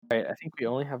Right, I think we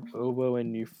only have oboe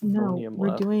and No, euphonium we're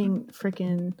left. doing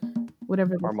freaking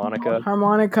whatever. Harmonica.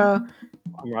 Harmonica.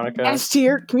 S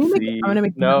tier. Can we make? I'm gonna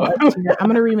make no. S tier. I'm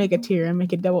gonna remake a tier and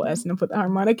make it double S and then put the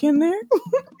harmonica in there.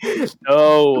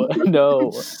 No.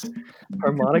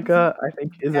 Harmonica, I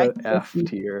think, is a F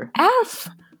tier. F.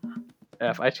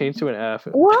 I changed to an F.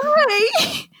 Why?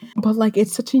 But like,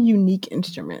 it's such a unique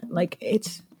instrument. Like,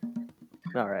 it's.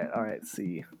 All right.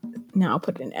 C. Now I'll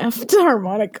put an F to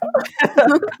harmonica.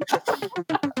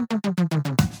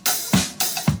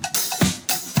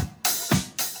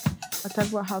 I talk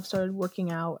about how I've started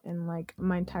working out and like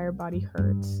my entire body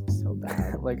hurts so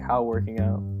bad. Like how working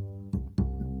out?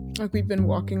 Like we've been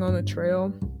walking on the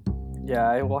trail. Yeah,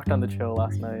 I walked on the trail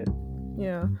last night.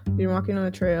 Yeah, we've been walking on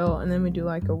the trail and then we do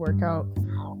like a workout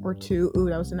or two. Ooh,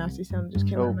 that was a nasty sound that just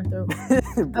came out of my throat.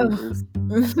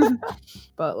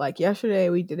 But like yesterday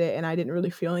we did it and I didn't really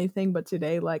feel anything, but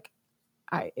today like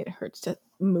it hurts to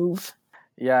move.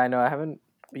 Yeah, I know. I haven't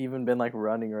even been like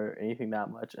running or anything that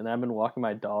much, and I've been walking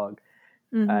my dog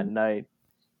at night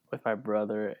with my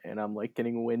brother, and I'm like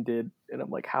getting winded, and I'm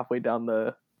like halfway down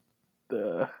the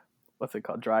what's it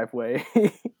called, driveway.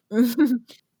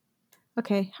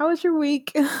 Okay, how was your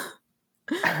week?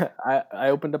 I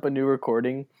opened up a new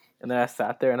recording, and then I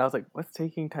sat there and I was like, what's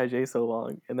taking Taijay so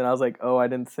long? And then I was like, oh, I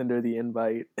didn't send her the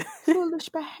invite. Foolish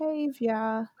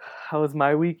behavior. How was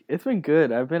my week? It's been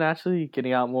good. I've been actually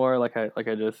getting out more. Like I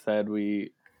just said,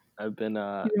 I've been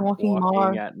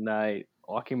walking at night,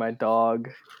 walking my dog.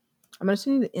 I'm gonna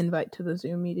send you the invite to the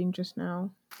Zoom meeting just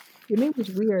now. Your name was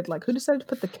weird. Like, who decided to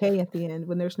put the K at the end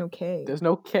when there's no K? There's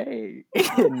no K.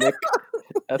 Nick.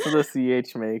 That's what the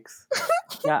CH makes.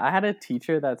 Yeah, I had a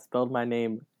teacher that spelled my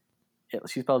name.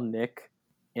 She spelled Nick,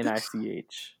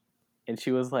 N-I-C-H. And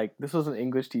she was like, this was an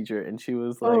English teacher, and she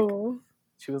was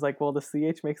like, well, the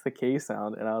CH makes the K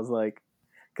sound. And I was like,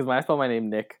 because when I spell my name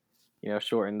Nick,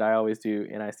 shortened, I always do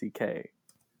N-I-C-K.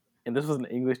 And this was an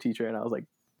English teacher, and I was like,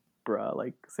 bruh,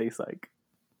 like, say psych.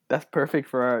 That's perfect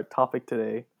for our topic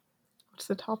today. What's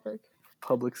the topic?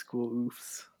 Public school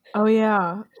oofs. Oh,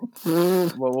 yeah.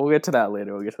 Well, we'll get to that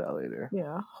later.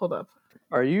 Yeah, hold up.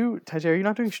 Taijay, are you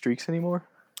not doing streaks anymore?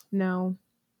 No.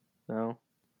 No?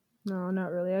 No,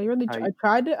 not really. I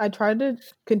tried to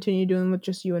continue doing with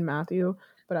just you and Matthew,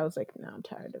 but I was like, no, I'm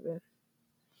tired of it.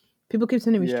 People keep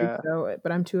sending me streaks though,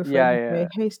 but I'm too afraid to say,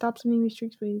 hey, stop sending me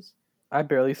streaks, please. I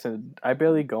barely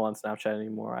go on Snapchat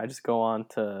anymore. I just go on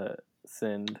to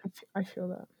send. I feel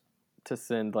that. To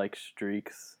send like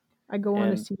streaks. I go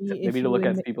on to see maybe to look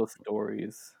at people's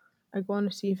stories. I go on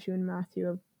to see if you and Matthew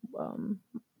have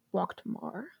walked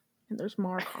Mar, and there's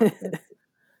Mar content.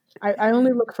 I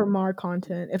only look for Mar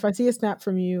content. If I see a snap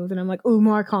from you, then I'm like, ooh,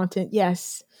 Mar content,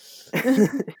 yes.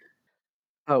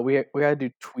 Oh, we gotta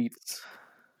do tweets.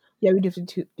 Yeah, we do have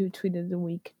to do tweet of the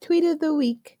week. Tweet of the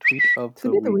week. Tweet of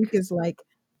the week is like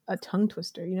a tongue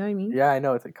twister. You know what I mean? Yeah, I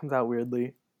know. It comes out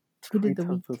weirdly. Tweet of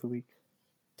the week.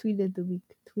 Tweet of the week.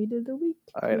 Tweet of the week.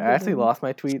 All right, I actually lost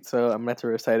my tweet, so I'm going to have to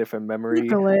recite it from memory.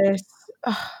 Nicholas.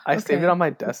 I saved it on my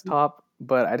desktop,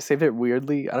 but I saved it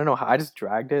weirdly. I don't know how. I just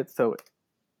dragged it, so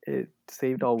it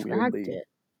saved all weirdly. It.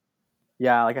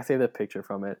 Yeah, like I saved a picture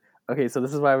from it. Okay, so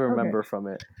this is what I remember from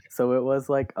it. So it was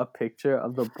like a picture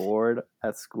of the board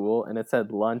at school, and it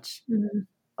said lunch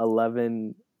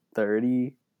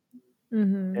 11:30,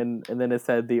 and then it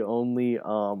said the only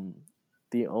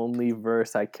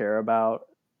verse I care about.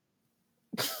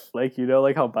 Like,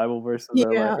 like how Bible verses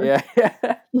are like,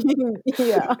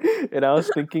 yeah. And I was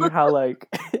thinking how like,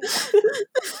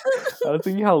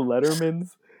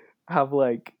 Letterman's have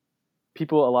like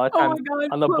people a lot of times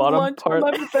on the bottom part.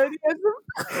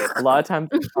 A lot of times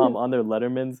on their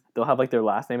Letterman's, they'll have like their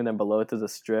last name and then below it there's a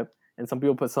strip. And some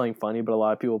people put something funny, but a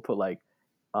lot of people put like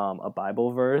a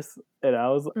Bible verse. And I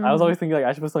was always thinking like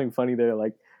I should put something funny there,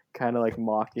 like kind of like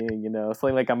mocking,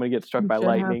 something like I'm gonna get struck by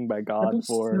lightning by God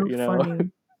for,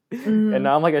 Funny. And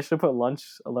now I'm like, I should put lunch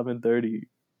 11:30.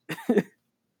 That'd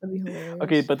be hilarious.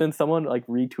 Okay, but then someone like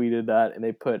retweeted that and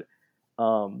they put,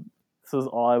 this was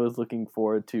all I was looking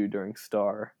forward to during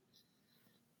STAR.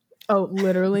 Oh,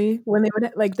 literally? When they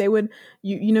would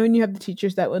you know when you have the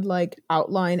teachers that would like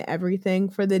outline everything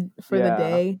for the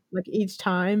day, like each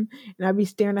time, and I'd be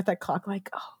staring at that clock like,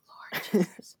 oh Lord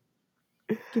Jesus,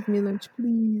 give me lunch,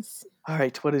 please. All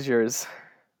right, what is yours?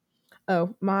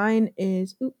 Oh, mine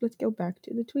is, let's go back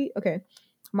to the tweet. Okay.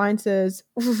 Mine says,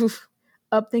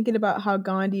 up thinking about how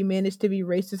Gandhi managed to be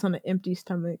racist on an empty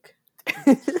stomach.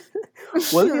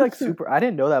 Was he like super, I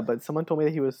didn't know that, but someone told me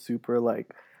that he was super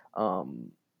like,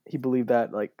 he believed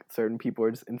that like certain people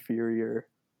are just inferior.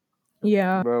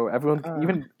 Yeah. Bro,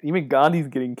 everyone, even Gandhi's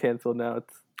getting canceled now.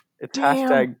 It's Damn.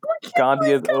 hashtag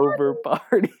Gandhi is over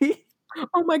party.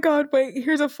 Oh my god, wait,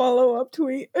 here's a follow-up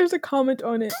tweet. There's a comment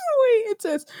on it. Wait, it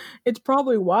says, it's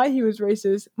probably why he was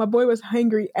racist. My boy was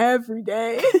hangry every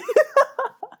day.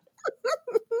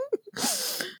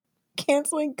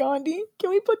 Canceling Gandhi. Can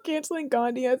we put canceling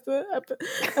Gandhi as the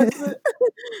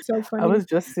so funny. I was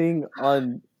just seeing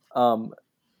on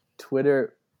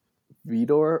Twitter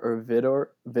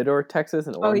Vidor, Texas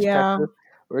and Orange, Texas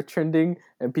were trending,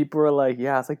 and people were like,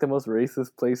 yeah, it's like the most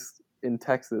racist place in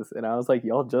Texas. And I was like,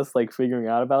 y'all just like figuring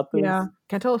out about this? Yeah.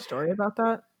 Can I tell a story about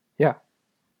that? Yeah.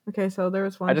 Okay, so there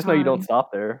was one I just know you don't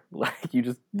stop there. Like, you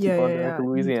just keep on going to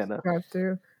Louisiana. Drive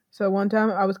through. So one time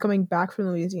I was coming back from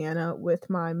Louisiana with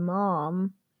my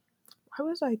mom. Why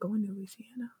was I going to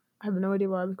Louisiana? I have no idea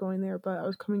why I was going there, but I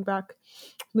was coming back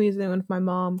from Louisiana with my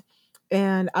mom,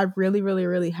 and I really, really,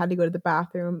 really had to go to the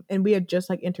bathroom. And we had just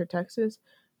like entered Texas,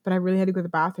 but I really had to go to the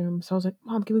bathroom. So I was like,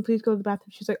 Mom, can we please go to the bathroom?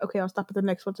 She's like, okay, I'll stop at the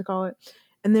next,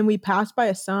 And then we passed by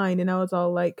a sign, and I was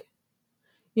all like,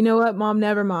 you know what, Mom,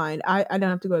 never mind. I don't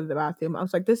have to go to the bathroom. I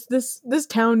was like, this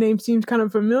town name seems kind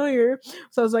of familiar.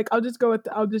 So I was like, I'll just go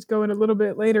in a little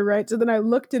bit later, right? So then I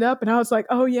looked it up, and I was like,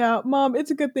 oh yeah, Mom,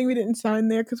 it's a good thing we didn't sign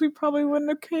there, because we probably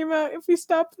wouldn't have came out if we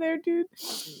stopped there, dude.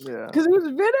 Yeah. Because it was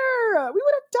Vitter. We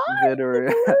would have died.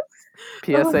 Vitter.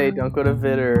 PSA, don't go to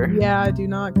Vitter. Yeah, do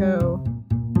not go.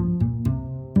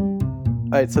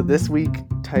 All right, so this week,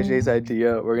 Taijay's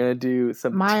idea, we're going to do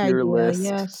some tier list.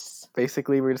 Yes.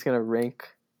 Basically, we're just going to rank.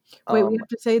 Wait, we have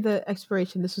to say the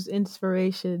expiration. This was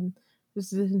inspiration.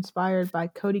 This is inspired by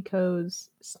Cody Ko's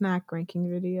snack ranking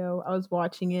video. I was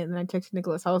watching it, and then I texted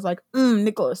Nicholas. I was like,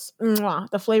 Nicholas,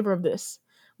 the flavor of this.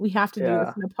 We have to do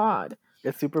this in a pod.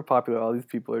 It's super popular. All these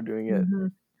people are doing it.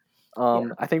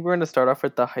 Mm-hmm. I think we're going to start off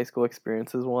with the high school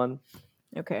experiences one.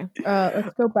 Okay.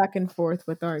 Let's go back and forth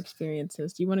with our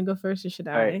experiences. Do you want to go first, or should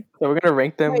I? All right. So we're going to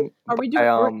rank them. Wait, are we doing?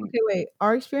 Okay, wait.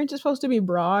 Our experience is supposed to be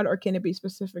broad, or can it be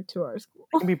specific to our school?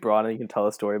 It can be broad, and you can tell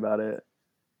a story about it.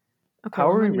 Okay, how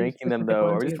are we ranking them, though?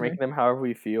 Are we just ranking them however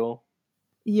we feel?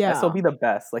 Yeah. S will be the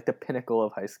best, like the pinnacle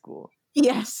of high school.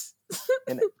 Yes.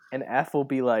 and F will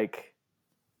be like,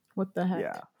 what the heck?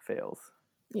 Yeah, fails.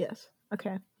 Yes.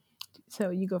 Okay. So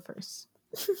you go first.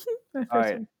 My first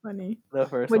right. one's funny. The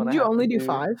first Wait, one. Did you only do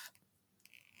 5?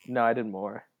 No, I did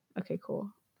more. Okay, cool.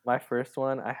 My first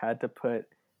one, I had to put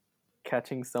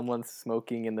catching someone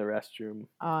smoking in the restroom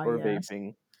or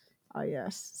vaping. Oh,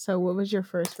 yes. So what was your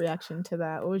first reaction to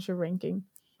that? What was your ranking?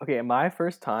 Okay, my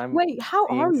first time. Wait, how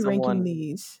are we ranking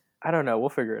these? I don't know. We'll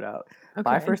figure it out. Okay.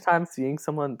 My first time seeing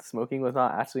someone smoking was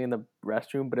not actually in the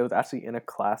restroom, but it was actually in a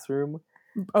classroom.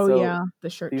 Oh, so yeah, the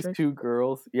shirt these trick. two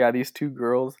girls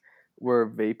were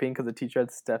vaping because the teacher had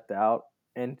stepped out,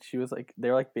 and she was like,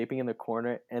 they're like vaping in the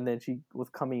corner, and then she was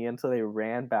coming in, so they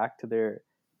ran back to their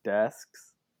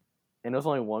desks, and it was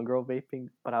only one girl vaping,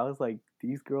 but I was like,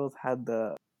 these girls had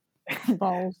the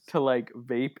balls to like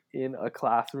vape in a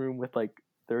classroom with like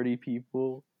 30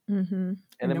 people. Mm-hmm.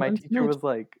 And then my teacher was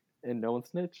like, and no one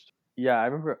snitched. Yeah, I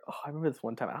remember this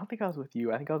one time. I don't think I was with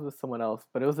you. I think I was with someone else.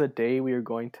 But it was a day we were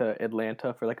going to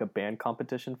Atlanta for like a band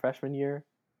competition freshman year.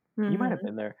 Mm-hmm. You might have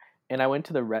been there. And I went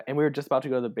to and we were just about to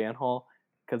go to the band hall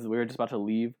because we were just about to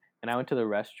leave. And I went to the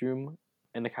restroom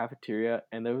in the cafeteria,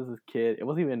 and there was this kid. It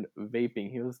wasn't even vaping.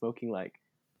 He was smoking like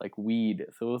weed.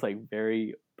 So it was like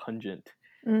very pungent.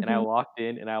 Mm-hmm. And I walked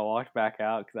in and I walked back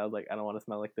out because I was like, I don't want to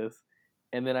smell like this.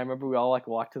 And then I remember we all like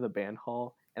walked to the band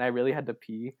hall, and I really had to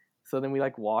pee. So then we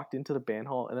like walked into the band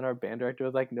hall, and then our band director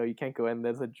was like, "No, you can't go in.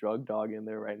 There's a drug dog in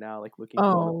there right now, like looking for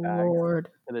all the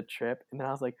bags for the trip." And then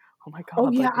I was like, "Oh my god!"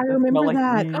 Oh yeah, I remember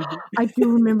that. I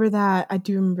do remember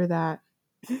that.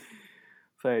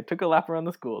 So I took a lap around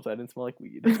the school, so I didn't smell like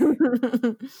weed.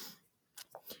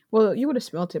 Well, you would have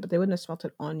smelt it, but they wouldn't have smelt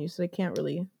it on you, so they can't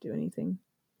really do anything.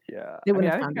 Yeah,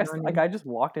 I just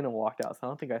walked in and walked out, so I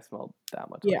don't think I smelled that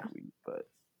much like weed. But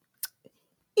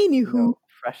anywho,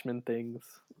 freshman things.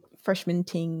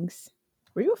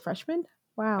 Were you a freshman?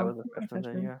 Wow, I was a freshman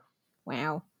then, yeah.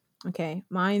 Wow. Okay,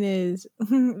 mine is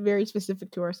very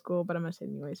specific to our school, but I'm gonna say it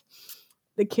anyways.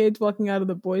 The kids walking out of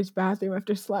the boys' bathroom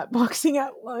after slapboxing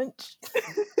at lunch.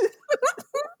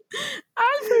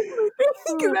 I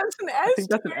think that's an S. I think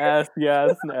that's an S. Yeah,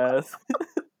 that's an S.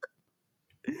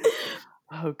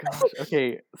 Oh gosh.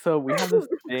 Okay, so we have this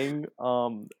thing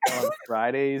on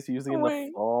Fridays, usually in the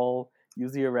fall,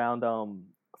 usually around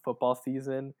football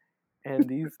season, and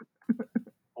these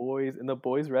boys in the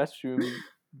boys' restroom,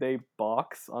 they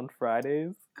box on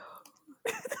Fridays.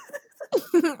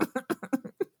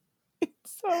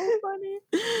 It's so funny.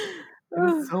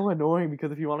 It's so annoying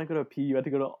because if you want to go to pee, you have to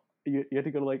go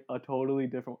to like a totally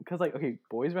different. Because like, okay,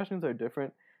 boys' restrooms are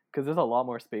different, because there's a lot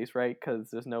more space, right? Because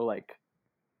there's no like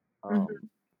Mhm.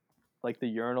 like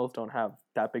the urinals don't have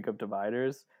that big of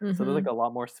dividers, so there's like Mhm. a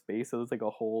lot more space. So there's like a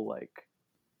whole like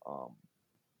um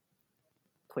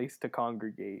place to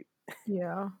congregate.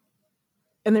 Yeah.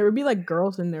 And there would be like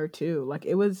girls in there too. Like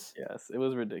Yes, it was it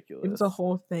was a ridiculous.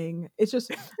 whole thing. It's just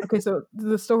okay. So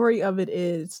the story of it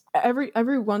is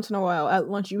every once in a while at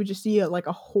lunch you would just see like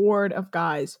a horde of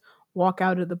guys walk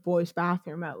out of the boys'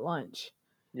 bathroom at lunch,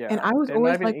 and Yeah, I was they're not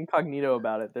always even like, incognito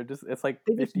about it. They're just it's like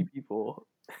they just 50 people.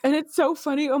 and it's so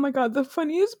funny. Oh my god, the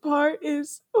funniest part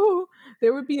is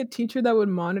there would be a teacher that would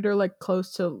monitor like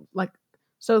close to like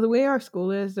so the way our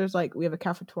school is, there's like we have a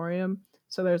cafetorium.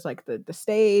 So there's like the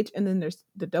stage and then there's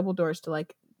the double doors to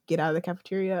like get out of the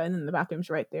cafeteria and then the bathroom's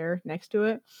right there next to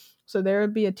it. So there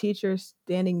would be a teacher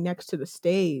standing next to the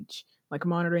stage like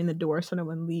monitoring the door so no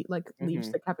one leaves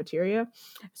Hmm. the cafeteria.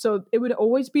 So it would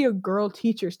always be a girl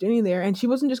teacher standing there and she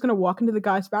wasn't just going to walk into the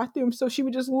guy's bathroom, so she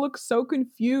would just look so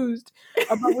confused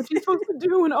about what she's supposed to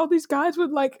do, and all these guys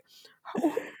would like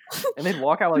And they'd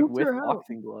walk out like filter with her out.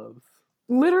 boxing gloves.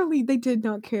 Literally, they did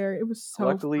not care. It was so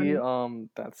Luckily, funny.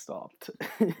 that stopped.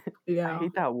 I Yeah,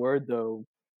 hate that word though.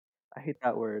 I hate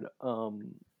that word.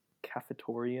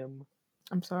 Cafetorium.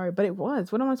 I'm sorry, but it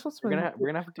was. What am I supposed to We're do?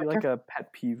 gonna have to do Like, like a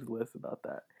pet peeves list about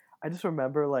that. I just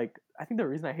remember like I think the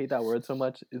reason I hate that word so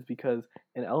much is because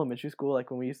in elementary school, like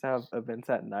when we used to have events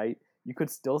at night, you could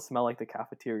still smell like the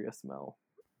cafeteria smell,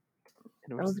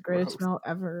 and it that was was the just greatest gross. smell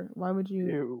ever. Why would you?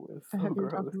 Ew, it's The so heck are you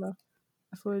gross. talking about?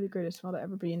 That's literally the greatest smell to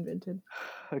ever be invented.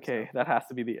 Okay, So that has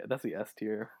to be that's the S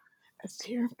tier. that's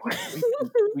tier.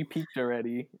 We peaked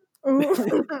already.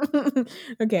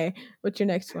 Okay, what's your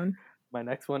next one? My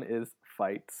next one is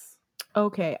fights.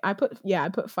 Okay, I put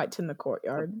fights in the The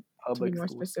courtyard to be public more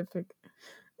school specific.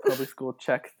 public school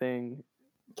check thing.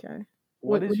 Okay,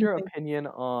 What what is do you your think? opinion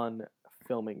on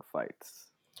filming fights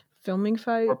Filming or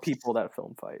fights? people that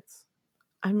film fights?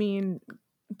 I mean,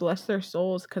 bless their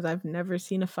souls, because I've never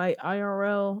seen a fight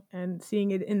IRL, and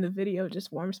seeing it in the video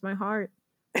just warms my heart.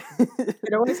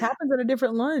 It always happens at a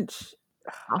different lunch.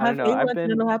 I'll I don't have know. A I've lunch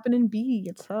and it'll been happen in B.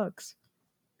 It sucks.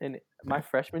 in my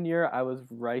freshman year. I was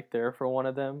right there for one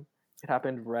of them. It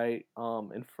happened right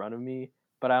in front of me,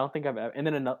 but I don't think I've ever. And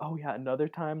then another. Oh yeah, another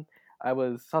time I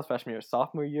was freshman year,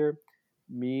 sophomore year.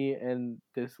 Me and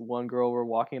this one girl were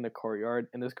walking in the courtyard,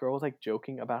 and this girl was like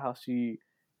joking about how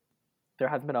there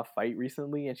has been a fight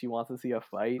recently, and she wants to see a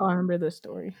fight. Oh, I remember this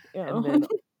story. Yeah. And then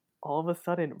all of a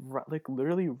sudden, like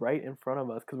literally right in front of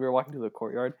us, because we were walking to the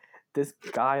courtyard, this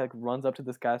guy like runs up to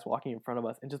this guy that's walking in front of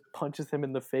us and just punches him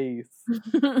in the face.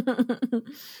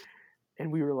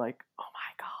 And we were like, "Oh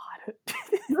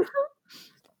my god!"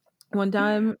 One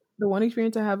time, the one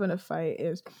experience I have in a fight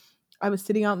is I was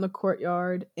sitting out in the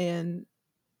courtyard, and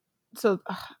so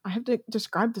I have to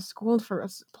describe the school for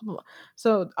us. Blah, blah, blah.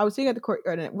 So I was sitting at the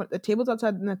courtyard, and the tables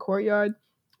outside in the courtyard,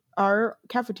 our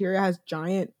cafeteria has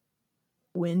giant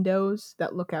windows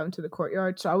that look out into the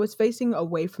courtyard. So I was facing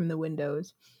away from the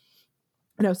windows,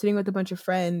 and I was sitting with a bunch of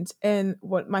friends. And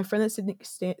what my friend that's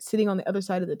sitting on the other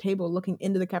side of the table, looking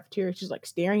into the cafeteria, she's like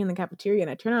staring in the cafeteria. And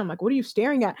I turn around, I'm like, "What are you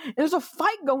staring at?" And there's a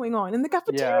fight going on in the Yeah,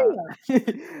 cafeteria.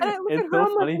 And I look at it's her, so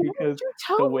I'm like, funny "Why because didn't you the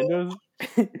tell me?" windows,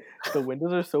 the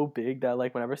windows are so big that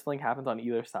like whenever something happens on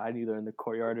either side, either in the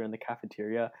courtyard or in the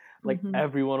cafeteria, like Hmm.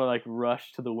 everyone will like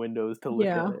rush to the windows to look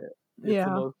at Yeah, it. It's the yeah.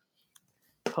 most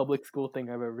public school thing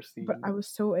I've ever But I seen. was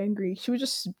so angry. She was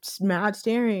just mad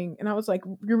staring, and I was like,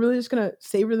 "You're really just gonna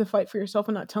savor the fight for yourself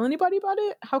and not tell anybody about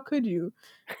it? How could you?"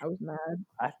 I was mad.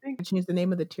 I think I changed the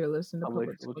name of the tier list into public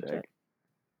public school school check. check.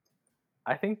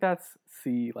 I think that's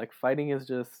C. Like fighting is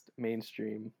just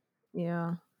mainstream.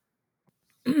 Yeah.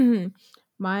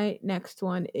 My next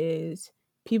one is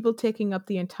people taking up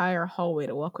the entire hallway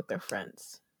to walk with their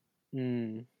friends.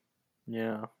 Mm,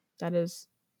 yeah, That is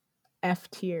F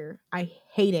tier. I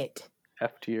hate it.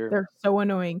 F tier. They're so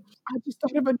annoying. I just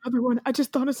thought of another one. I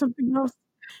just thought of something else.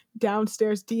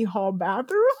 Downstairs D hall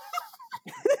bathroom.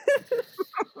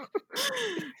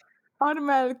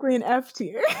 Automatically an F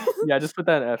tier. Yeah, just put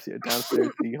that in F tier. Downstairs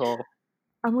D hall.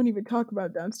 I won't even talk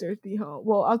about downstairs D hall.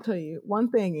 Well, I'll tell you. One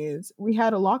thing is we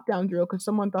had a lockdown drill because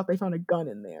someone thought they found a gun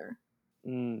in there.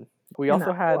 Mm. We And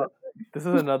also that's had. all. This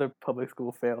is another public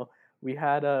school fail. We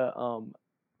had a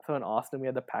So in Austin we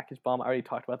had the package bomb. I already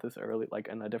talked about this early, like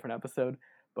in a different episode.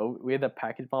 But we had the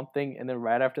package bomb thing, and then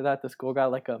right after that, the school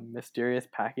got like a mysterious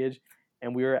package,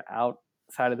 and we were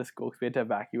outside of the school because we had to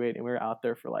evacuate, and we were out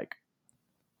there for like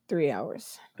 3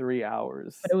 hours. 3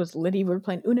 hours. But it was Liddy. We were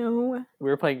playing Uno. We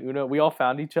were playing Uno. We all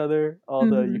found each other, all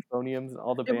the Mhm. euphoniums and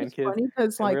all the It band was kids, funny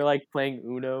because, and we like, were like playing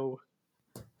Uno.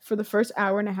 for the first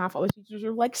hour and a half, all the teachers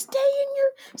were like, "Stay in your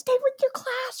stay with your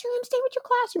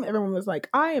classroom. Everyone was like,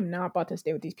 I am not about to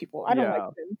stay with these people. I don't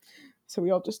like them. So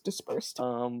we all just dispersed.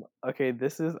 Okay,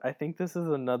 I think this is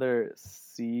another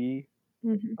C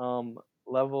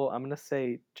level. I'm gonna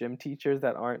say gym teachers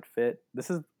that aren't fit. This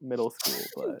is middle school,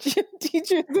 but gym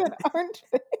teachers that aren't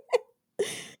fit.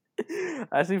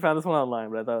 I actually found this one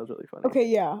online, but I thought it was really funny. Okay,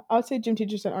 yeah, I'll say gym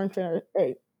teachers that aren't fit.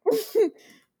 Right.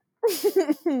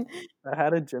 I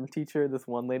had a gym teacher, this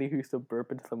one lady who used to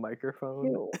burp into the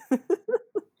microphone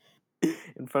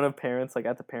in front of parents, like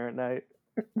at the parent night.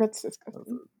 That's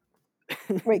disgusting.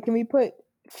 Wait, can we put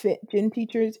fit gym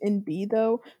teachers in B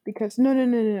though? Because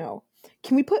no.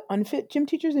 Can we put unfit gym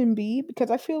teachers in B?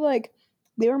 Because I feel like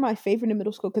they were my favorite in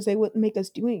middle school because they wouldn't make us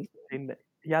do anything.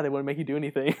 Yeah, they wouldn't make you do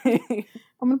anything.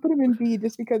 I'm gonna put them in B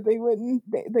just because they wouldn't.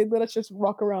 They let us just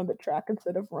walk around the track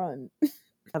instead of run.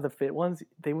 The fit ones,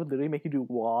 they would literally make you do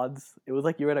WODs. It was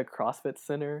like you were at a CrossFit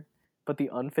center. But the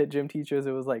unfit gym teachers,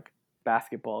 it was like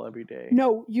basketball every day.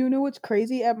 No, you know what's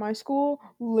crazy at my school?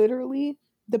 Literally,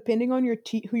 depending on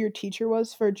who your teacher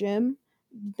was for gym,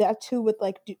 that's who would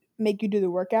like make you do the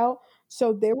workout.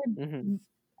 So they would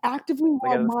actively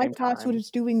while my class was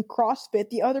doing CrossFit,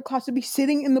 the other class would be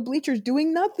sitting in the bleachers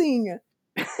doing nothing.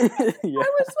 I was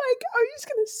like, are you just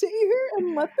gonna sit here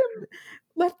and let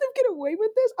them get away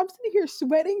with this? I'm sitting here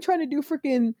sweating, trying to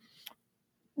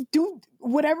do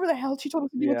whatever the hell she told us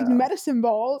to do with these medicine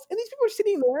balls, and these people are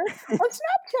sitting there on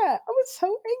Snapchat. I was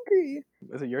so angry.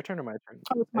 Is it your turn or my turn?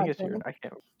 Oh, it's my turn. I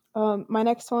can't. My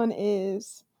next one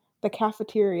is the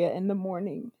cafeteria in the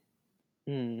morning.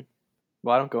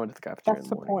 Well, I don't go into the cafeteria in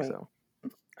the morning. Point. So.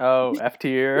 Oh, F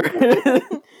tier.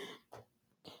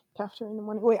 Cafeteria in the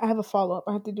morning. Wait, I have a follow up.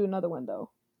 I have to do another one though.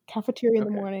 Cafeteria in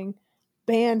the morning,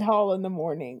 band hall in the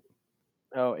morning.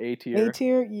 Oh, A tier. A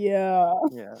tier, yeah.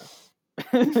 Yeah.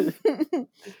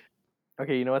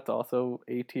 Okay, you know what's also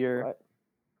A tier? What?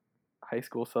 High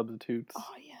school substitutes.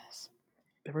 Oh yes.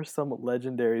 There were some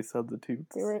legendary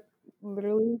substitutes. They were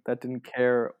literally that didn't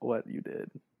care what you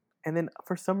did. And then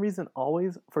for some reason,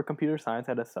 always for computer science,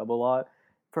 I had to sub a lot.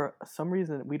 For some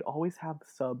reason, we'd always have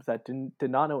subs that did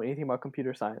not know anything about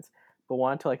computer science, but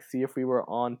wanted to like see if we were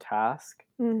on task.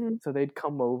 So they'd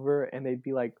come over and they'd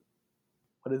be like,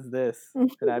 "What is this?"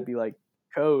 And I'd be like,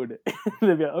 "Code." And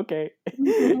they'd be like, "Okay."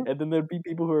 And then there'd be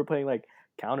people who were playing like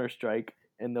Counter-Strike,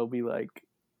 and they'll be like,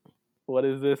 "What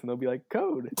is this?" And they'll be like,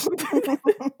 "Code."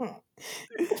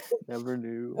 Never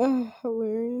knew.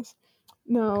 Hilarious.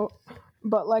 No,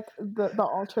 but like the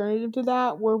alternative to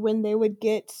that were when they would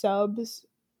get subs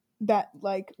that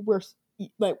like were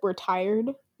retired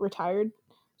subs.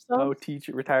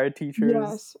 Retired teachers.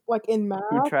 Yes, like in math.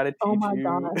 Who try to teach oh my you.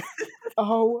 gosh.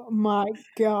 Oh my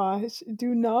gosh.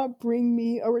 Do not bring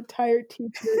me a retired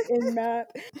teacher in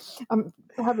math. I'm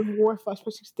having war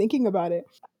flashbacks just thinking about it.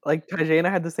 Like Tajay and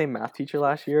I had the same math teacher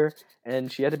last year,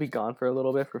 and she had to be gone for a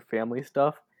little bit for family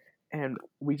stuff. And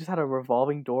we just had a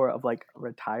revolving door of like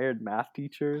retired math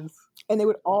teachers. And they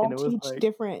would all teach like,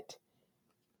 different.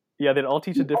 Yeah, they'd all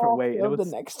teach a different way. And it was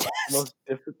the next test.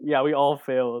 Yeah, we all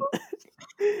failed.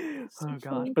 Oh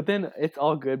gosh. But then it's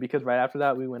all good because right after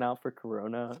that we went out for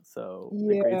Corona, so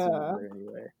the grades didn't matter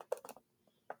anyway.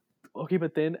 Okay,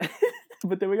 but then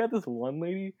we got this one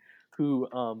lady who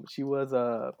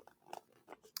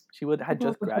had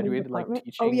just graduated like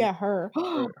teaching. Oh yeah, her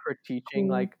teaching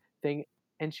like thing,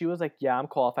 and she was like, "Yeah, I'm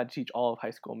qualified to teach all of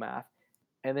high school math."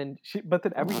 And then but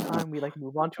then every time we like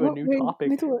move on to a new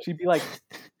topic, she'd be like,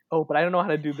 "Oh, but I don't know how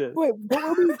to do this." Wait,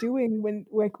 what were we doing when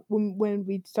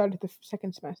we started the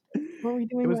second semester? What were we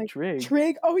doing? It was like trig.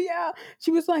 Trig. Oh yeah.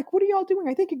 She was like, "What are y'all doing?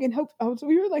 I think you can help."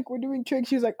 We were like, "We're doing trig."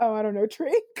 She was like, "Oh, I don't know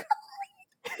trig."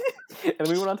 And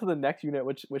we went on to the next unit,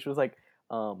 which was like,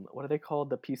 what are they called?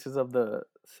 The pieces of the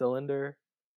cylinder.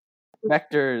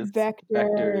 Vectors.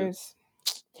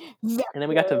 And then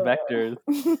we got to vectors.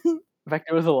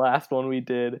 Vector was the last one we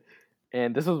did,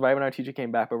 and this was right when our teacher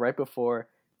came back. But right before,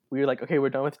 we were like, "Okay, we're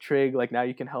done with trig. Like now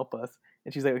you can help us."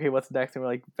 And she's like, "Okay, what's next?" And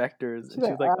we're like, "Vectors." And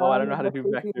she's like, "Oh, I don't know how to do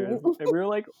vectors." And we were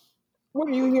like, "What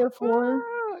are you here for?"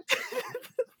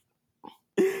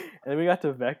 And then we got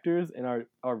to vectors, and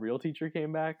our real teacher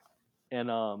came back, and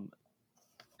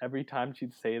every time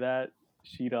she'd say that,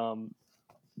 she'd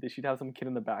have some kid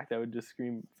in the back that would just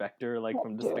scream vector like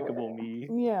from Despicable Me.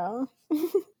 Yeah.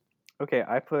 Okay,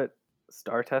 I put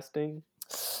star testing.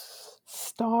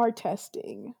 Star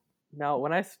testing. Now,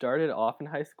 when I started off in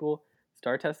high school,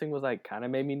 star testing was like kind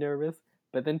of made me nervous,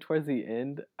 but then towards the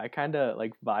end, I kind of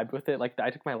like vibed with it. Like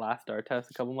I took my last star test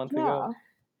a couple months ago,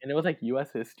 and it was like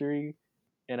U.S. history,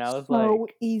 and I was like, so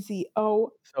easy.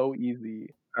 Oh, so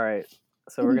easy. All right,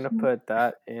 so we're gonna put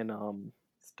that in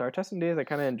Star testing days, I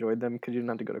kind of enjoyed them because you didn't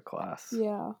have to go to class.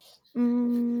 Yeah.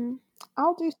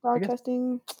 I'll do star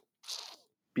testing.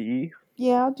 B.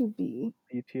 Yeah, I'll do B.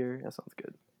 B tier. That sounds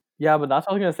good. Yeah, but that's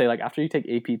what I was gonna say. Like after you take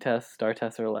AP tests, star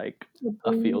tests are like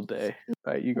a field day.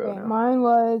 Right, you go now. Mine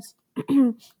was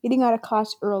getting out of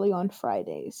class early on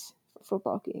Fridays for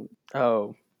football game.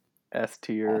 Oh, S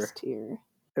tier. S tier.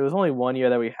 It was only 1 year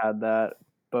that we had that,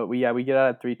 but we get out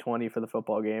at 3:20 for the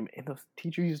football game, and those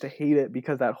teachers used to hate it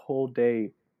because that whole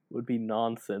day would be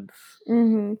nonsense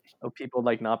of people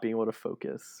like not being able to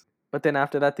focus. But then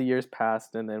after that, the years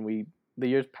passed, and then like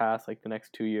the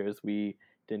next 2 years, we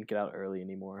didn't get out early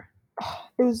anymore.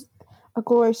 It was a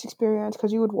glorious experience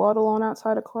because you would waddle on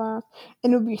outside of class,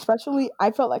 and it would be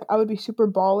I felt like I would be super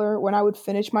baller when I would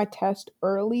finish my test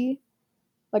early.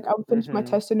 Like I would finish my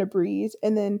test in a breeze,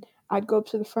 and then I'd go up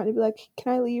to the front and be like,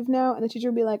 "Can I leave now?" And the teacher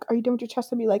would be like, "Are you done with your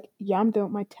test?" I'd be like, "Yeah, I'm done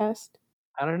with my test."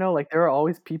 I don't know. Like there are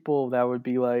always people that would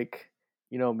be like,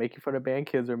 making fun of band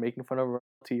kids or making fun of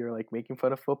royalty or like making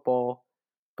fun of football,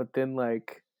 but then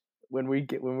like when we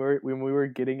were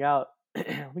getting out,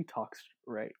 let me talk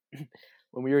right.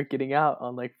 When we were getting out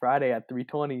on like Friday at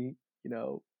 3:20,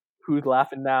 who's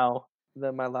laughing now?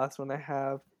 Then my last one I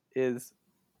have is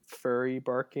furry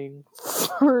barking.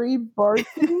 Furry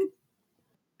barking?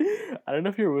 I don't know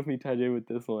if you were with me, Tajay, with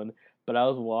this one, but I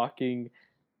was walking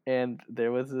and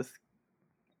there was this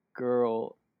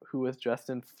girl who was dressed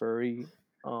in furry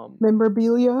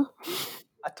memorabilia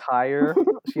attire.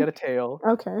 She had a tail.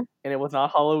 Okay. And it was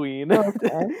not Halloween.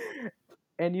 Okay.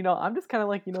 And I'm just kind of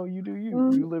like, you do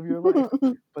you live your life.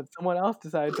 But someone else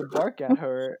decided to bark at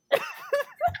her.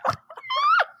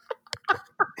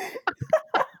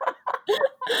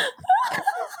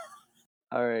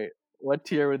 All right, what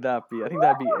tier would that be? I think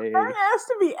that'd be A. That has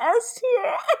to be S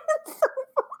tier.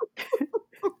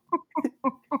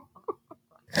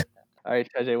 All right,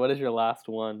 Tajay, what is your last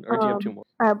one? Or do you have two more?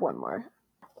 I have one more.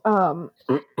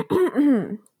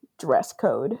 Dress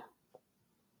code.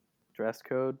 Dress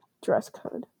code? Dress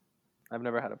code. I've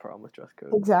never had a problem with dress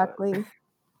code. Exactly.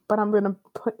 But I'm going to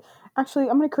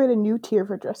create a new tier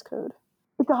for dress code.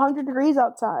 It's 100 degrees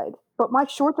outside, but my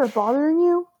shorts are bothering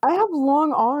you? I have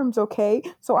long arms, okay?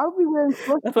 So I would be wearing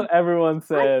shorts. That's what everyone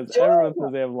says. Everyone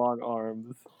says they have long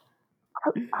arms.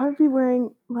 I would be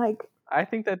wearing, like... I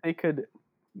think that they could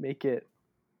make it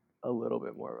a little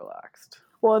bit more relaxed.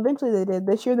 Well, eventually they did.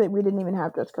 This year we didn't even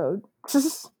have dress code.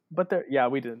 But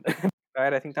we didn't. All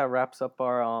right, I think that wraps up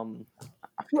our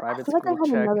private school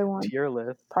check tier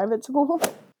list. Private school?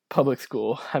 Public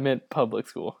school. I meant public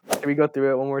school. Can we go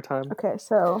through it one more time? Okay,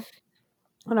 so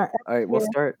on our F all right, we'll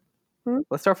start.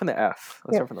 Let's start from the F.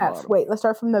 Let's start from the bottom. Wait, let's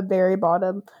start from the very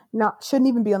bottom. Shouldn't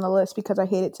even be on the list because I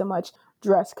hate it so much.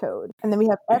 Dress code, and then we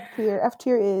have F tier. F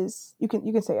tier is you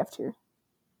can say F tier.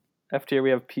 F tier, we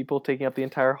have people taking up the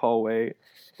entire hallway.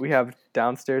 We have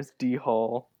downstairs D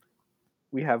hall.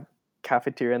 We have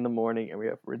cafeteria in the morning, and we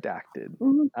have redacted.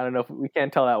 I don't know if we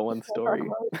can't tell that one story.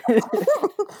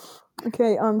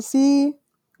 Okay, C,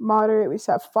 moderate, we just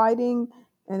have fighting,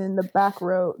 and then the back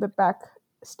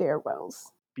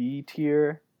stairwells. B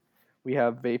tier, we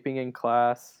have vaping in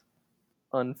class,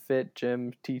 unfit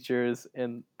gym teachers,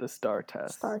 and the STAR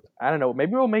test. I don't know.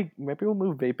 Maybe we'll move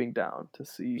vaping down to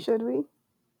C. Should we?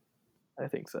 I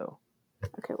think so.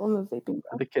 Okay, we'll move vaping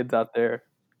down. For the kids out there,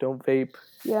 don't vape.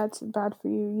 Yeah, it's bad for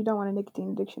you. You don't want a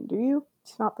nicotine addiction, do you?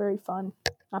 It's not very fun.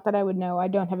 Not that I would know. I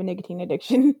don't have a nicotine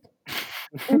addiction.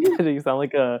 You sound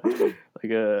like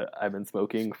I've been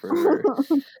smoking for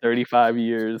 35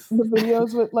 years. The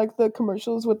videos with like the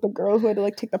commercials with the girls who had to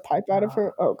like take the pipe out of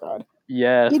her. Oh god.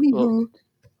 Yes. Anywho,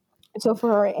 so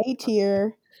for our A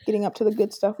tier, getting up to the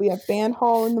good stuff, we have band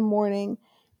hall in the morning,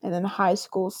 and then high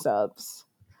school subs.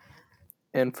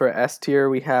 And for S tier,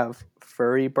 we have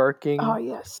furry barking. Oh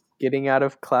yes. Getting out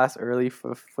of class early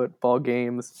for football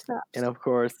games. Snaps. And of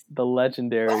course, the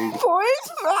legendary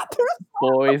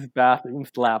boys bathroom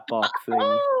slap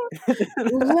boxing.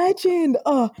 Legend!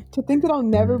 To think that I'll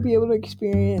never be able to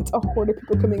experience a horde of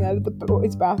people coming out of the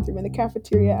boys' bathroom in the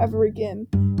cafeteria ever again.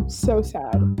 So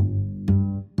sad.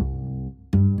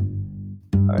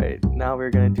 Alright, now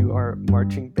we're gonna do our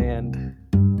marching band.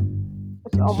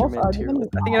 It's almost I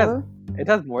think it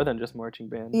has more than just marching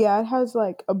band. Yeah, it has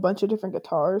like a bunch of different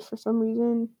guitars for some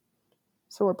reason.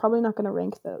 So we're probably not gonna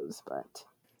rank those, but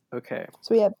okay.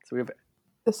 So we have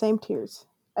the same tiers.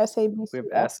 S, A, B, C. We have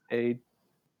F. S, A,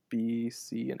 B,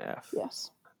 C, and F.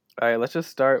 Yes. Alright, let's just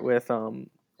start with the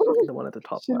one at the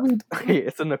top left. Okay,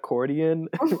 it's an accordion.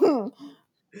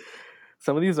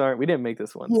 Some of these we didn't make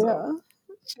this one. Yeah.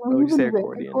 So what would you say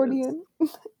accordion?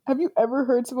 Have you ever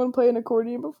heard someone play an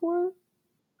accordion before?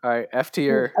 Alright, F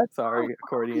tier. Sorry,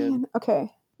 accordion.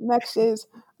 Okay. Next is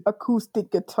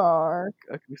acoustic guitar.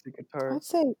 Acoustic guitar. I'd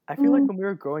say I feel like when we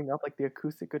were growing up, like the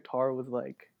acoustic guitar was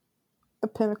like the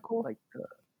pinnacle. like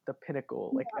the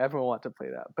pinnacle. Like everyone wanted to play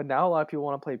that. But now a lot of people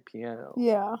want to play piano.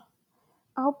 Yeah.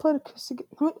 I'll put acoustic.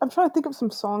 I'm trying to think of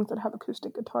some songs that have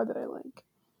acoustic guitar that I like.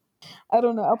 I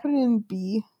don't know. I'll put it in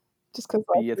B, just because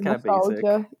like B, it's the kind of basic.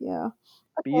 nostalgia. Yeah.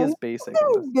 B is basic.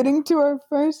 Getting to our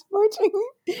first marching.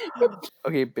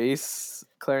 Okay, bass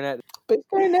clarinet. Bass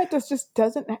clarinet just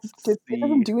doesn't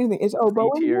do anything. Is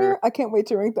oboe in here? I can't wait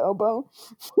to rank the oboe.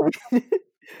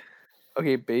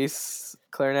 Okay, bass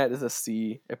clarinet is a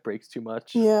C. It breaks too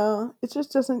much. Yeah, it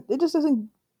just doesn't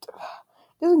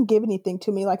give anything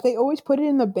to me. Like they always put it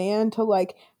in the band to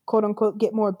like quote unquote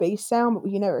get more bass sound,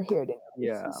 but you never hear it.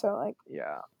 Yeah. So like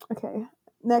yeah. Okay.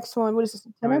 Next one. What is this?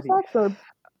 Tenor sax or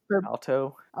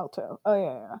alto? Alto. Oh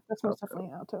yeah. That's most definitely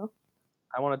alto.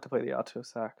 I wanted to play the alto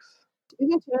sax.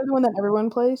 Isn't tenor the one that everyone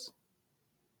plays?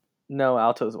 No,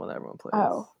 alto is the one that everyone plays.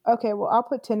 Oh, okay. Well, I'll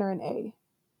put tenor in A.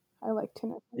 I like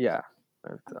tenor. Yeah.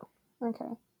 So.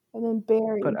 Okay. And then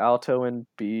Barry. Put alto in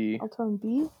B. Alto in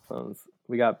B?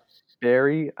 We got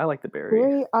Barry. I like the Barry.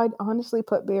 Barry, I'd honestly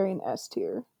put Barry in S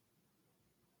tier.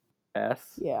 S?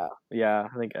 Yeah. Yeah,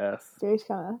 I think S. Barry's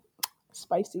kind of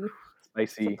spicy.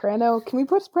 Spicy. Soprano. Can we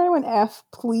put soprano in F,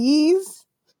 please?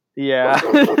 Yeah.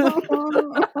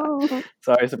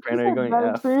 Sorry, soprano, you're going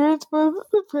F. Experience with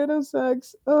soprano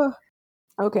sax. Ugh.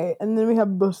 Okay, and then we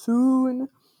have bassoon.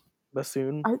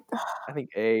 Bassoon? I think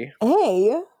A.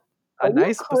 A? A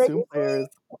nice bassoon player.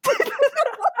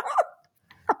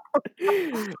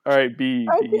 All right, B.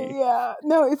 Okay, yeah.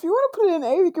 No, if you want to put it in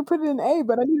A, we can put it in A,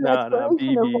 but I need an explanation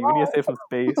B. of We why. need to save some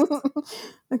space.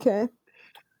 Okay.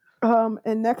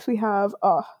 And next we have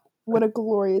what a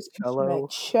glorious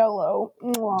instrument. Cello.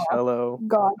 Cello.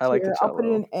 God I like the cello. I'll put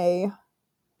it in A.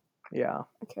 Yeah.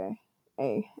 Okay.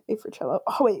 A for cello.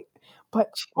 Oh wait.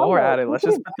 But cello, while we're at it, let's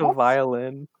just put the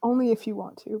violin. Only if you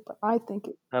want to, but I think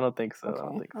it. I don't think so.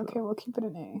 Okay, we'll keep it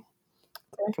in A.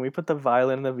 Okay. Can we put the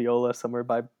violin and the viola somewhere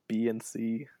by B and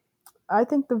C? I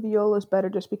think the viola is better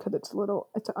just because it's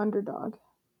an underdog.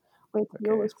 Wait, the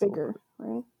viola's bigger,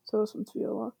 right? So this one's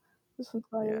viola. This one's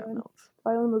violin. Yeah, no.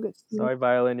 Violin will get C. Sorry,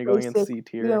 violin, you're going in C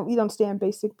tier. We don't stand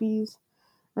basic Bs.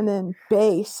 And then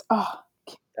bass. Oh.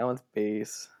 That one's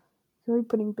bass. You're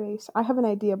putting bass. I have an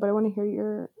idea, but I want to hear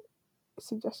your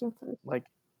suggestion first. Like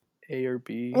A or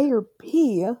B? A or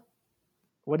B?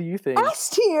 What do you think? S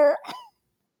tier!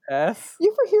 S?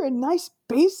 You ever hear a nice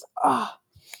bass? Ah.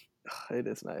 It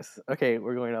is nice. Okay,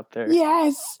 we're going up there.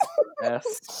 Yes!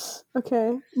 S.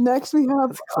 Okay, next we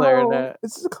have... clarinet.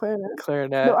 This is a clarinet.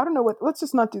 Clarinet. No, I don't know what... Let's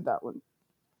just not do that one.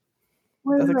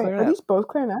 Wait, are these both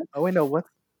clarinets? Oh, wait, no, what?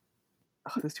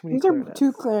 Oh, there's too many clarinets. These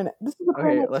are 2 clarinets. This is a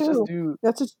clarinet let's too.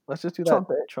 Let's just do that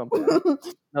trumpet.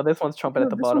 No, this one's trumpet at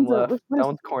the bottom left. That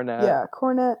one's cornet. Yeah,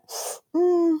 cornet.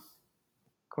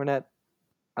 Cornet.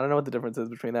 I don't know what the difference is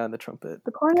between that and the trumpet.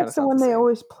 The cornet's the one they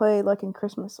always play like in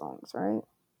Christmas songs, right?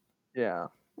 Yeah.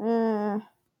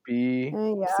 B.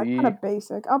 Yeah, C. Kind of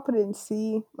basic. I'll put it in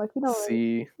C. Like you don't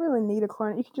really need a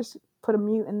cornet. You can just put a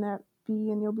mute in that B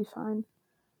and you'll be fine.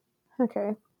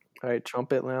 Okay. All right,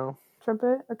 trumpet now.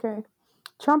 Trumpet. Okay.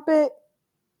 Trumpet.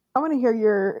 I want to hear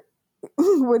your.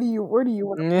 Where do you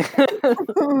want to?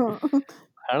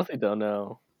 I honestly don't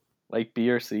know. Like B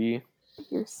or C.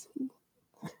 B or C.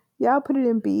 Yeah, I'll put it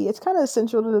in B. It's kind of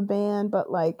essential to the band, but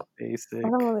like basic. I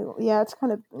don't really. Yeah, it's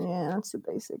kind of that's the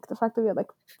basic. The fact that we had like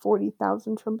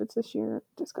 40,000 trumpets this year,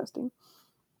 disgusting.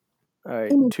 All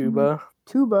right, tuba.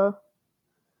 Tuba.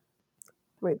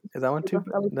 Wait, is that one tuba?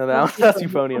 No, that's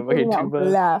euphonium. Okay, tuba.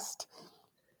 Last.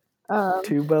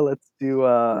 Tuba. Let's do.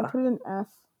 Put it in F.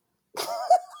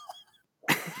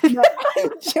 No,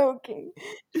 I'm joking.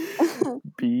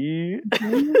 B.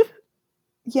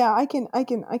 Yeah, I can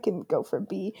go for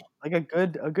B. Like a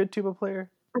good tuba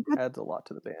player adds a lot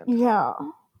to the band. Yeah,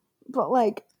 but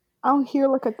like I'll hear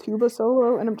like a tuba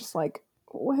solo and I'm just like,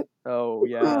 what? Oh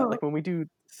yeah, like when we do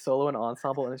solo and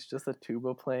ensemble and it's just a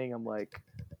tuba playing, I'm like.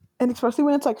 And especially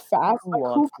when it's like fast,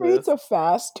 who creates a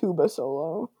fast tuba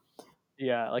solo?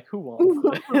 Yeah, like who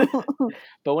wants it?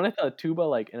 But when it's a tuba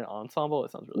like in an ensemble,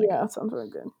 it sounds really good. Yeah, it sounds really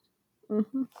good.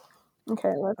 Mm-hmm.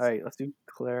 Okay, let's do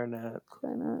clarinet.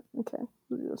 Clarinet. Okay,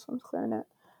 we'll do this one's clarinet.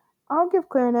 I'll give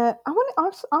clarinet.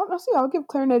 Honestly, I'll give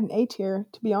clarinet an A tier,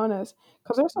 to be honest,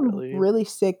 because there's some really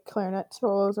sick clarinet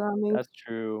solos around me. That's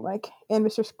true. Like, and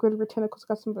Mr. Squidward Tentacle's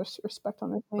got some respect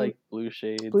on this thing. Like Blue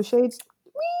Shades. Blue Shades.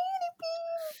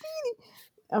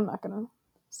 I'm not gonna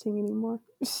sing anymore.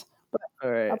 But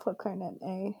all right. I'll put clarinet in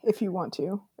A if you want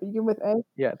to. Are you good with A?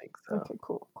 Yeah, I think so. Okay,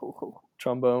 cool.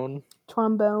 Trombone.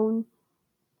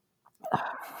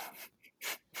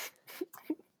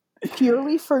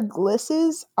 Purely for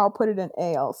glisses, I'll put it in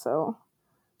A also.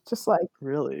 Just like,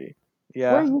 Really? what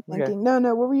Yeah. are you Okay. thinking? No,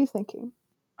 what were you thinking?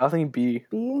 I was thinking B.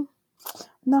 B?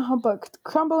 No, but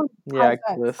trombone Yeah,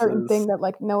 has that certain thing glisses. that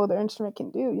like no other instrument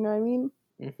can do. You know what I mean?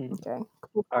 Mm-hmm. Okay.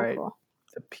 Cool. All right.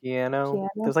 The piano. Piano.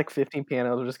 There's like 15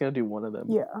 pianos. We're just gonna do one of them.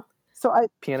 Yeah. So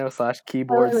piano /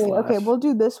 keyboard / okay, we'll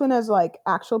do this one as like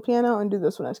actual piano and do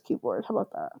this one as keyboard. How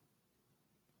about that?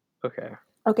 Okay.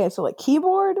 Okay, so like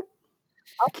keyboard.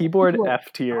 Keyboard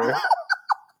F tier.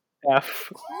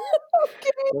 F.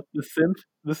 Okay.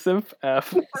 The synth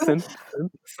F. Synth.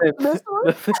 This one?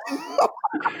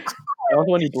 That was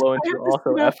when you blow into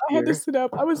also F I had to tier. sit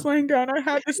up. I was laying down. I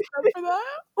had to sit up for that.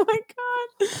 Oh my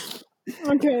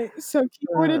god. Okay, so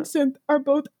keyboard and synth are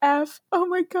both F. Oh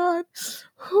my god.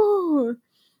 Whew.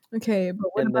 Okay, but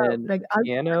what And about then like I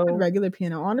piano? put regular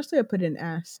piano. Honestly, I put in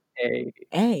S. A.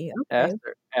 A. Okay. S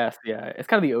or S. Yeah, it's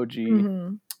kind of the OG.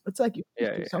 Mm-hmm. It's like you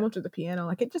Yeah, do so much with the piano.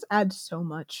 Like it just adds so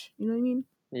much. You know what I mean?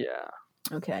 Yeah.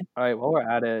 Okay. All right. While we're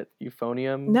at it,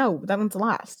 euphonium. No, that one's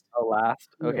last. Oh,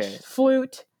 last. Okay.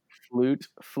 Flute.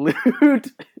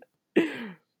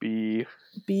 B.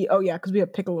 Oh yeah, because we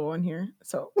have piccolo on here.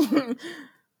 So.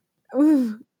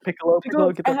 Piccolo.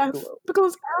 Get that F. piccolo.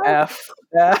 Piccolo's F.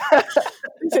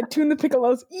 He said tune the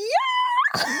piccolos.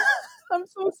 Yeah. I'm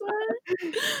so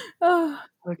sorry.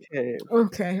 Okay.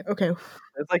 Okay.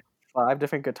 There's like 5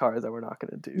 different guitars that we're not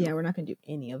gonna do. Yeah, we're not gonna do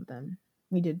any of them.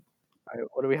 We did. All right,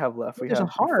 what do we have left? We There's have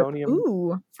a harp. euphonium,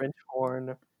 Ooh. French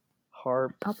horn,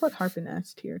 harp. I'll put harp in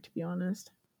S tier, to be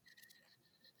honest.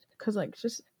 Cause like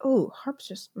harp's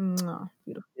just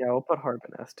beautiful. Yeah, we'll put harp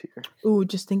in S tier. Ooh,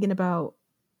 just thinking about.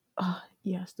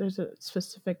 Yes, there's a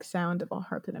specific sound of a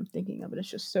harp that I'm thinking of, and it's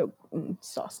just so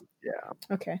saucy. Yeah.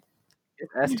 Okay.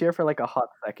 It's S tier for like a hot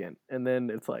second, and then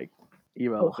it's like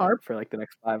irrelevant harp for like the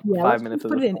next 5 let's minutes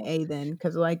of put the it in song. A then,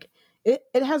 because like it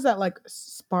has that like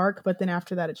spark, but then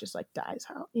after that it just like dies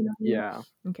out. You know? Yeah.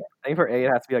 Okay. I think for A it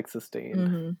has to be like sustained.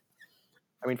 Mm-hmm.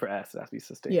 I mean for S it has to be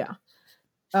sustained. Yeah.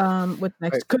 What's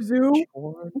next? Right. Kazoo.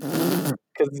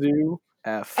 Kazoo.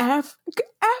 F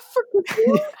for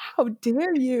kazoo? How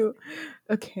dare you?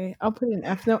 Okay, I'll put it in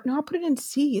F. No, I'll put it in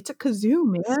C. It's a kazoo,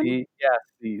 man. C. Yeah,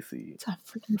 C. It's a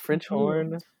freaking French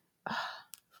horn.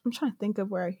 I'm trying to think of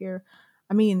where I hear.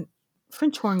 I mean,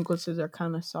 French horn glisses are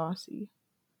kind of saucy,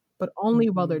 but only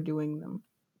while they're doing them.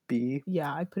 B.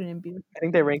 Yeah, I put it in B. I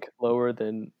think they rank lower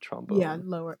than trombone. Yeah,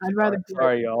 lower. I'd rather.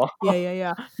 Sorry, y'all.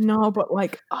 Yeah. No, but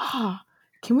like,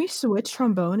 can we switch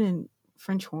trombone and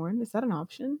French horn? Is that an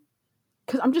option?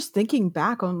 Because I'm just thinking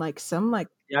back on like some like.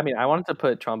 Yeah, I mean, I wanted to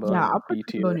put trombone. Yeah, in I'll put B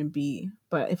trombone tier. in B,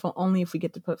 but only if we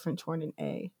get to put French horn in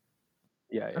A.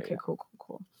 Yeah. Okay, cool.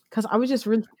 Because I was just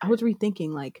I was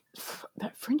rethinking like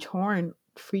that French horn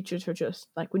features are just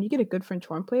like when you get a good French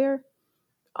horn player.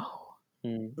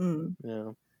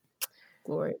 Yeah.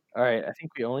 Glory. All right, I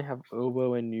think we only have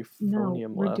oboe and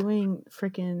euphonium we're left. doing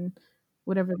freaking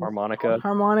whatever.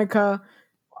 Harmonica.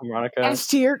 S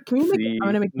tier. Can we make? I'm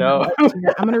gonna make no.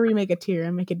 I'm gonna remake a tier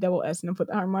and make it double S and then put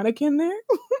the harmonica in there.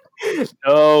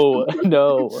 No.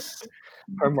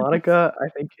 Harmonica, I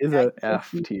think, is a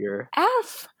F tier.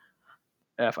 F.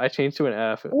 I changed to an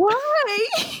F. Why?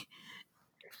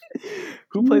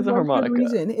 Who plays a harmonica?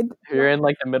 If you're in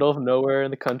like the middle of nowhere in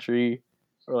the country,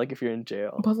 or like if you're in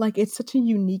jail. But like it's such a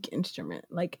unique instrument.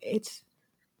 Like it's.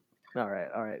 All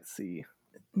right. C.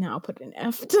 Now I'll put an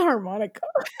F to harmonica.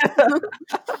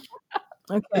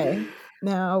 Okay.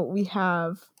 Now we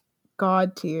have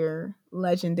God tier,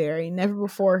 legendary, never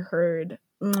before heard.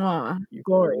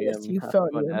 Glorious,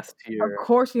 euphonium. S tier. Of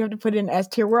course, we have to put it in S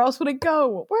tier. Where else would it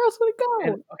go?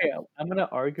 And, okay, I'm gonna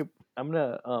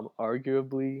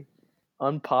arguably,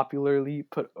 unpopularly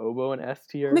put oboe in S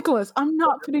tier. Nicholas, I'm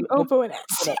not putting oboe in S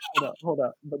tier. Hold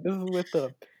up. But this is with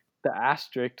the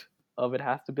asterisk of it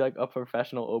has to be like a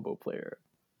professional oboe player.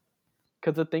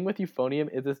 Because the thing with euphonium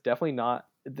is it's definitely not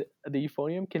the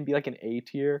euphonium can be like an A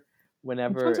tier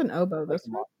whenever it's an oboe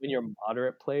when you're a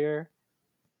moderate player.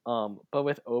 But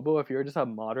with oboe, if you're just a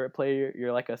moderate player,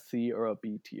 you're like a C or a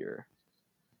B tier.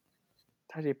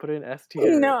 Tajay, put it in S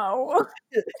tier. No.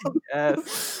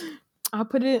 S. I'll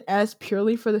put it in S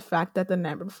purely for the fact that the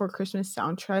Nightmare Before Christmas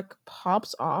soundtrack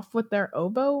pops off with their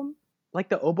oboe. Like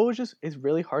the oboe is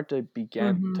really hard to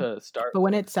begin to start. But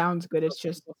when it sounds good, it's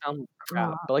just sound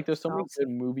crap. But like there's so many good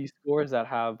movie scores that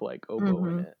have like oboe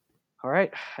in it. All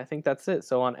right, I think that's it.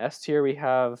 So on S tier we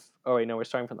have. Oh wait, no, we're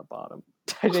starting from the bottom.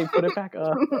 Tajay, put it back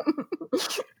up.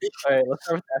 All right, let's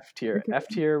start with F tier. Okay. F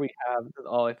tier we have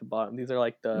all at the bottom. These are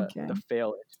like the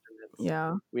fail instruments.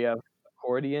 Yeah. We have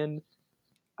accordion,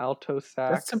 alto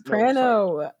sax,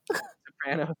 soprano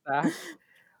sax,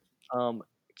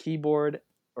 keyboard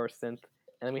for synth,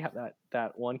 and then we have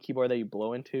that one keyboard that you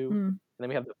blow into, and then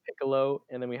we have the piccolo,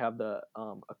 and then we have the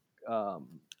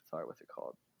sorry, what's it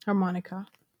called? Harmonica.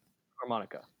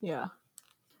 Yeah.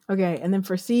 Okay, and then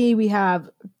for C we have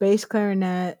bass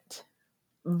clarinet,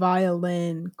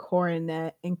 violin,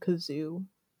 cornet, and kazoo.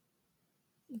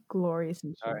 Glorious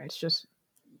instruments, just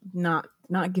not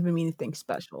giving me anything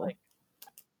special. Like,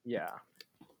 yeah.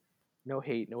 No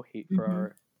hate for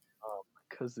our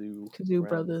kazoo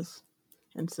brothers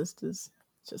and sisters.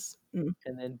 Just And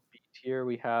then B tier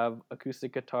we have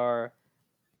acoustic guitar,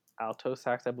 alto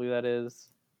sax, I believe that is,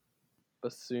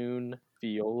 bassoon,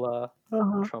 viola,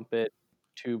 trumpet,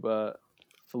 tuba,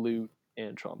 flute,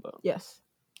 and trombone. Yes.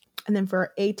 And then for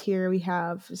our A tier, we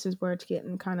have, this is where it's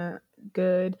getting kind of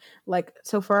good. Like,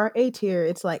 so for our A tier,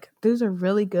 it's like, those are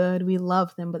really good. We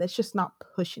love them, but it's just not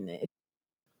pushing it.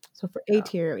 So for A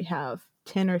tier, we have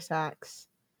tenor sax,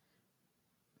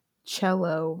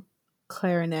 cello,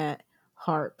 clarinet,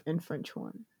 harp, and French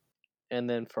horn. And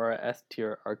then for our S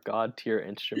tier, our God tier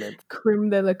instruments.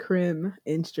 Creme de la creme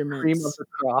instruments. Cream of the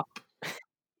crop.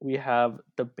 We have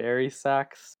the bari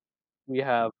sax. We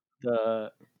have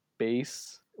the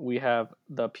bass. We have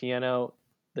the piano,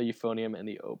 the euphonium, and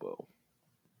the oboe.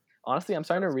 Honestly, I'm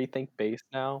starting to rethink bass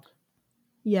now.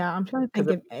 Yeah, I'm trying to think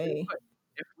of A.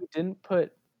 If we didn't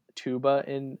put tuba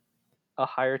in a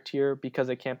higher tier because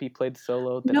it can't be played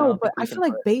solo, then no, but I feel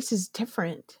like bass is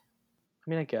different. I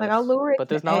mean, I guess. Like, I'll lower it but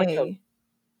to there's not A. like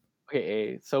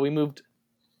okay, A. So we moved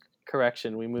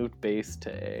bass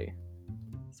to A.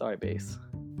 Sorry, bass.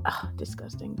 Ugh,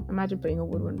 disgusting. Imagine being a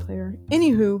woodwind player.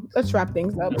 Anywho, let's wrap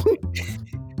things up.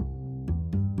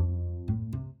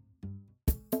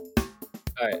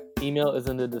 Alright, email is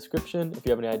in the description if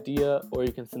you have any idea, or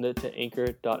you can send it to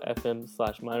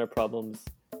anchor.fm/minorproblems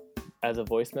as a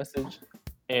voice message.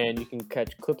 And you can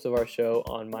catch clips of our show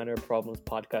on Minor Problems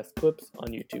Podcast Clips on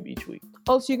YouTube each week.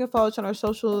 Also, you can follow us on our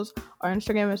socials. Our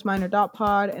Instagram is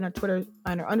minor.pod and our Twitter is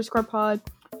minor_pod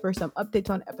for some updates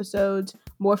on episodes,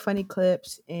 more funny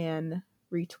clips, and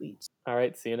retweets. All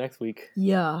right, see you next week.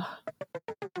 Yeah.